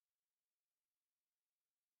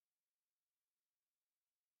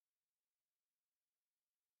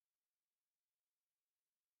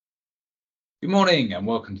Good morning and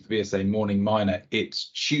welcome to the BSA Morning Miner.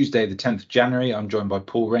 It's Tuesday, the 10th of January. I'm joined by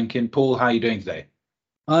Paul Rankin. Paul, how are you doing today?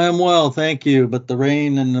 I am well, thank you, but the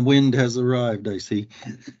rain and the wind has arrived, I see.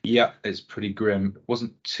 Yeah, it's pretty grim. It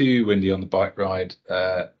wasn't too windy on the bike ride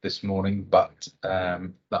this morning, but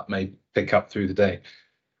that may pick up through the day.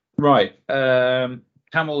 Right,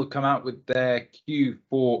 Camel have come out with their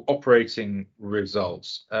Q4 operating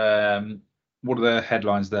results. What are the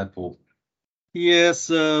headlines there, Paul? Yes,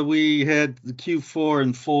 we had the Q4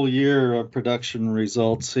 and full year production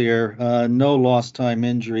results here. No lost time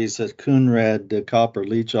injuries at Kounrad, the copper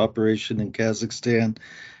leach operation in Kazakhstan,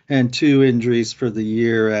 and 2 injuries for the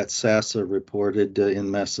year at Sasa reported in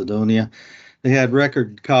Macedonia. They had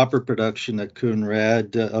record copper production at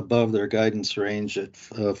Kounrad above their guidance range at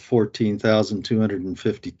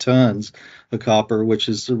 14,250 tons of copper, which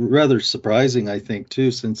is rather surprising, I think,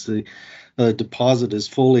 too, since the deposit is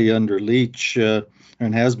fully under leach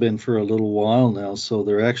and has been for a little while now. So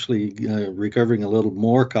they're actually recovering a little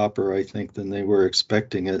more copper, I think, than they were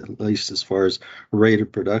expecting, at least as far as rate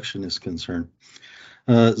of production is concerned.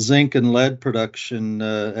 Zinc and lead production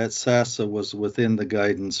at Sasa was within the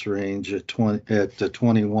guidance range at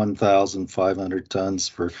 21,500 tons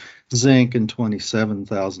for zinc and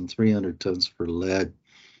 27,300 tons for lead.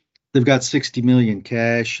 They've got 60 million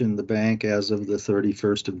cash in the bank as of the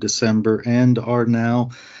 31st of December and are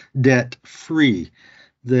now debt free.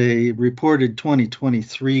 They reported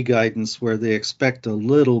 2023 guidance where they expect a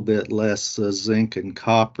little bit less zinc and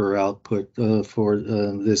copper output for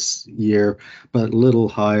this year, but a little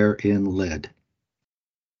higher in lead.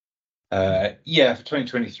 Yeah, for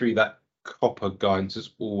 2023, that copper guidance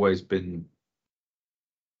has always been,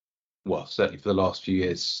 well, certainly for the last few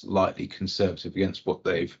years, slightly conservative against what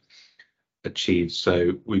they've achieved.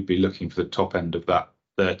 So we'd be looking for the top end of that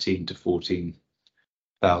 13 to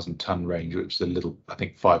 14,000 ton range, which is a little, I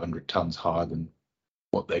think, 500 tons higher than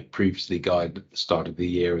what they previously guided at the start of the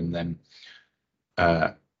year and then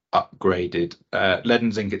upgraded. Lead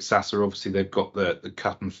and zinc at Sasa, obviously, they've got the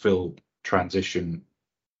cut and fill transition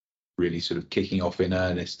really sort of kicking off in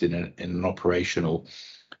earnest in an operational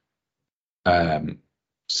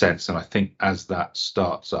sense. And I think as that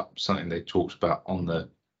starts up, something they talked about on the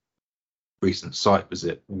recent site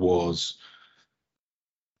visit was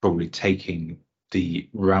probably taking the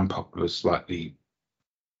ramp up at a slightly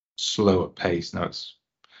slower pace. Now it's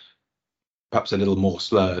perhaps a little more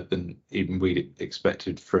slower than even we'd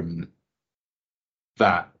expected from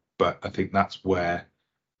that, but I think that's where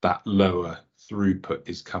that lower throughput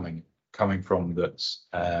is coming from, that's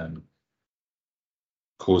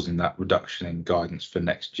causing that reduction in guidance for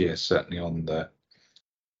next year, certainly on the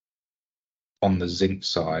zinc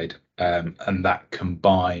side, and that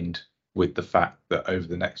combined with the fact that over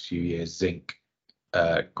the next few years zinc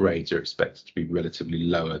grades are expected to be relatively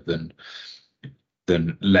lower than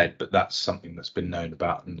lead, but that's something that's been known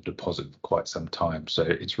about in the deposit for quite some time. So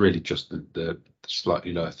it's really just the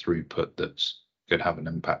slightly lower throughput that's going to have an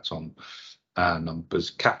impact on our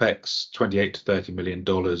numbers. CapEx $28 to $30 million.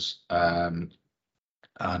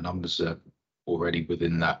 Our numbers are already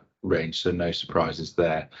within that range, so no surprises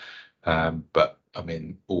there. But I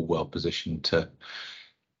mean, all well positioned to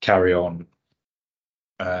carry on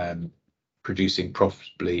producing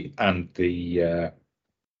profitably, and the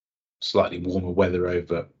slightly warmer weather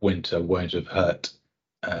over winter won't have hurt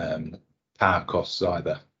power costs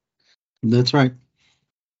either. That's right.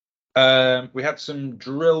 We had some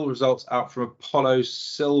drill results out from Apollo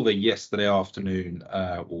Silver yesterday afternoon,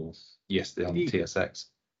 or yesterday on the TSX.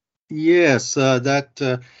 Yes,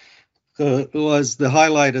 that was the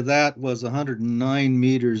highlight of that was 109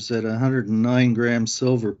 meters at 109 grams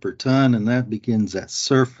silver per ton, and that begins at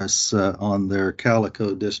surface on their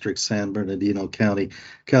Calico District, San Bernardino County,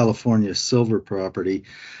 California silver property.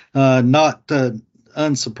 Not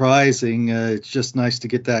unsurprising. It's just nice to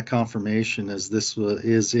get that confirmation, as this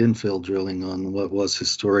is infill drilling on what was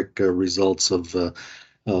historic results of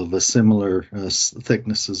similar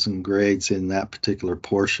thicknesses and grades in that particular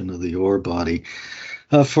portion of the ore body.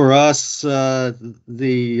 For us,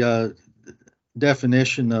 the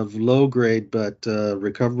definition of low grade but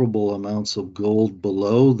recoverable amounts of gold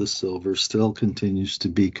below the silver still continues to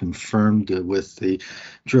be confirmed with the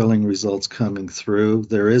drilling results coming through.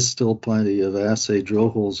 There is still plenty of assay drill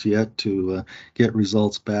holes yet to get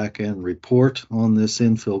results back and report on this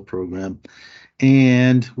infill program.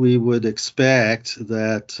 And we would expect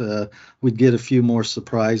that we'd get a few more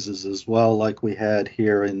surprises as well, like we had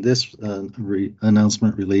here in this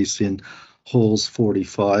announcement release in holes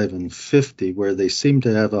 45 and 50, where they seem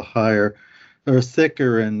to have a higher or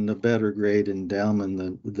thicker and a better grade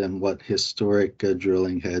endowment than what historic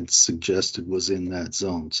drilling had suggested was in that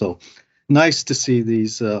zone. So Nice to see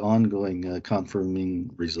these ongoing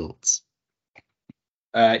confirming results.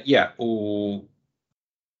 Yeah, all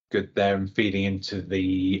good there, and feeding into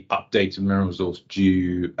the updated mineral resource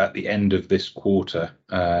due at the end of this quarter.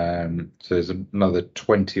 So there's another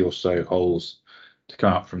 20 or so holes to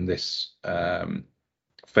come out from this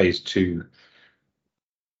phase 2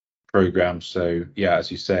 program. So yeah,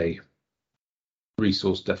 as you say,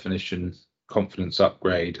 resource definition, confidence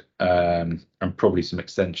upgrade, and probably some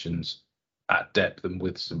extensions at depth and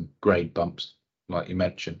with some grade bumps, like you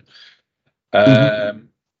mentioned.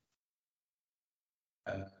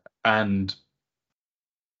 And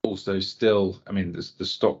also still, I mean, the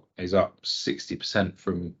stock is up 60%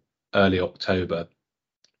 from early October,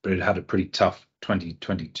 but it had a pretty tough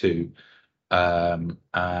 2022.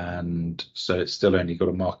 And so it's still only got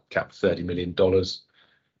a market cap of $30 million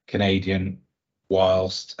Canadian,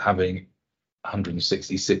 whilst having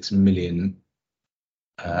 166 million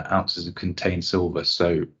ounces of contained silver.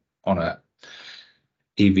 So on a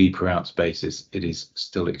EV per ounce basis, it is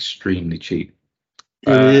still extremely cheap.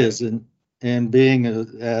 It is, and being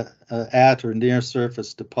at or near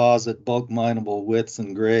surface deposit, bulk mineable widths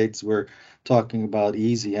and grades, we're talking about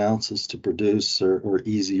easy ounces to produce, or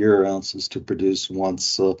easier ounces to produce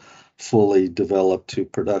once fully developed to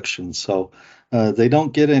production. So they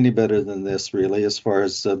don't get any better than this, really, as far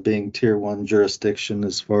as being tier 1 jurisdiction,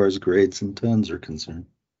 as far as grades and tons are concerned.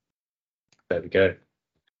 There we go.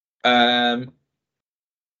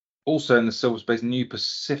 Also in the silver space, New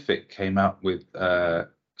Pacific came out with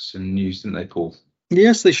some news, didn't they, Paul?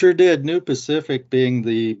 Yes, they sure did. New Pacific being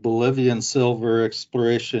the Bolivian silver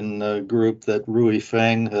exploration group that Rui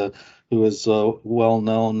Feng, who is a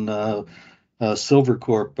well-known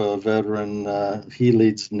Silvercorp veteran, he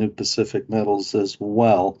leads New Pacific Metals as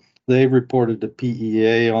well. They reported a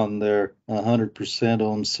PEA on their 100%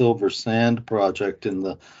 owned silver sand project in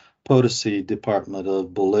the Potosi department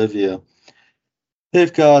of Bolivia.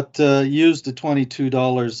 They've got used a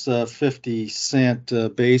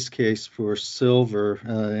 $22.50 base case for silver,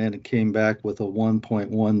 and it came back with a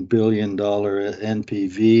 $1.1 billion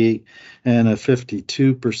NPV and a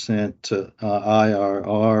 52%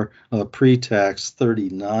 IRR, pre-tax,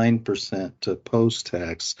 39%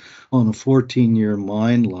 post-tax on a 14-year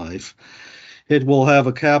mine life. It will have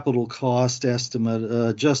a capital cost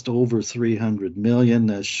estimate just over $300 million,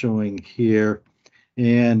 as showing here.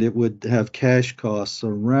 And it would have cash costs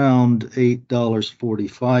around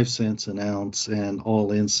 $8.45 an ounce and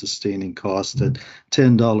all-in sustaining cost at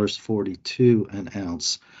 $10.42 an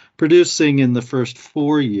ounce, producing in the first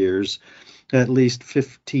 4 years at least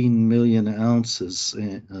 15 million ounces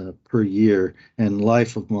per year, and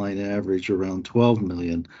life of mine average around 12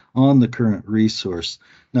 million on the current resource.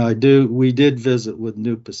 Now, we did visit with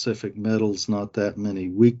New Pacific Metals not that many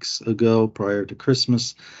weeks ago, prior to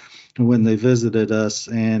Christmas, when they visited us,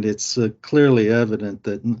 and it's clearly evident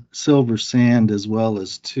that Silver Sand, as well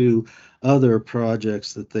as 2 other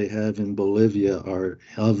projects that they have in Bolivia, are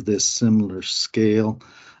of this similar scale,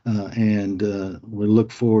 and we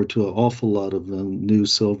look forward to an awful lot of new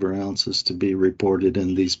silver ounces to be reported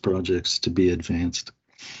and these projects to be advanced.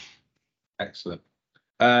 Excellent.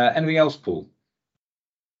 Anything else, Paul?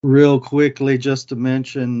 Real quickly, just to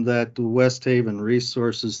mention that Westhaven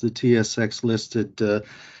Resources, the TSX listed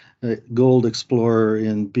gold explorer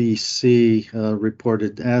in BC,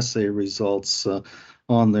 reported assay results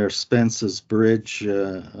on their Spence's Bridge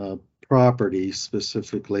property,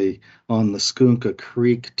 specifically on the Skookumka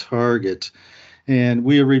Creek target. And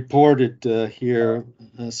we reported here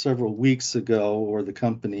several weeks ago, or the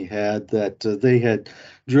company had, that they had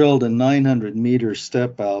drilled a 900-meter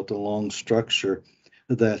step out along structure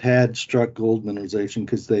that had struck gold mineralization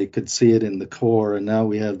because they could see it in the core. And now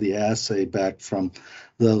we have the assay back from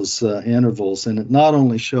those intervals. And it not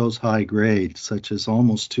only shows high grade, such as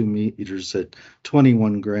almost 2 meters at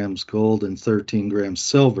 21 grams gold and 13 grams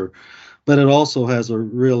silver, but it also has a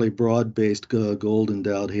really broad-based gold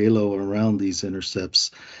endowed halo around these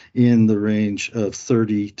intercepts in the range of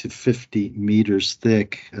 30 to 50 meters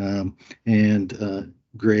thick, and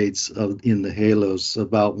grades in the halos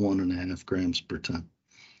about 1.5 grams per ton.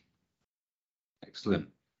 Excellent.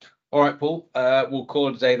 All right, Paul, we'll call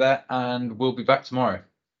it a day there, and we'll be back tomorrow.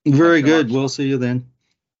 Very good. We'll see you then.